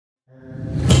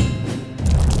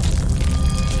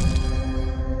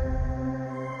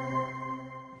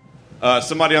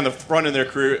somebody on the front in their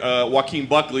career, Joaquin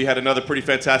Buckley, had another pretty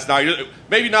fantastic night.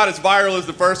 Maybe not as viral as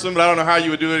the first one, but I don't know how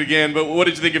you would do it again. But what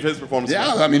did you think of his performance?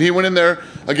 Yeah, I mean, he went in there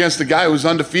against a guy who was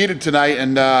undefeated tonight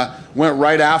and went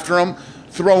right after him,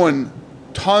 throwing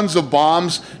tons of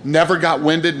bombs, never got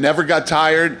winded, never got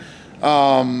tired.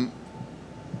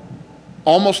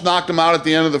 Almost knocked him out at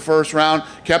the end of the first round,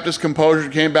 kept his composure,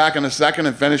 came back in the second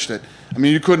and finished it. I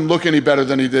mean, you couldn't look any better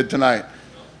than he did tonight.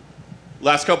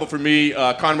 Last couple for me,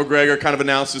 Conor McGregor kind of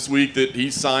announced this week that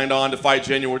he's signed on to fight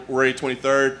January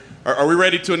 23rd. Are we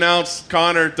ready to announce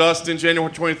Conor, Dustin,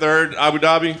 January 23rd, Abu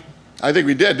Dhabi? I think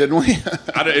we did, didn't we?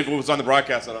 If it was on the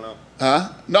broadcast, I don't know. Huh?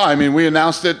 No, I mean, we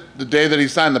announced it the day that he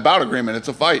signed the bout agreement. It's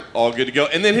a fight. All good to go.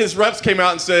 And then his reps came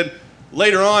out and said,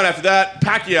 later on, after that,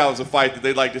 Pacquiao is a fight that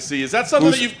they'd like to see. Is that something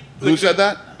that you've... Who said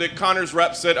that? That Conor's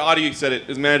rep said, Audie said it,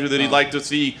 his manager, that he'd like to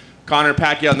see Conor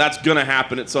Pacquiao, and that's going to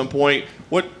happen at some point.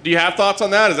 Do you have thoughts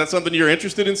on that? Is that something you're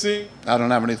interested in seeing? I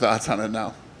don't have any thoughts on it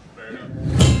now.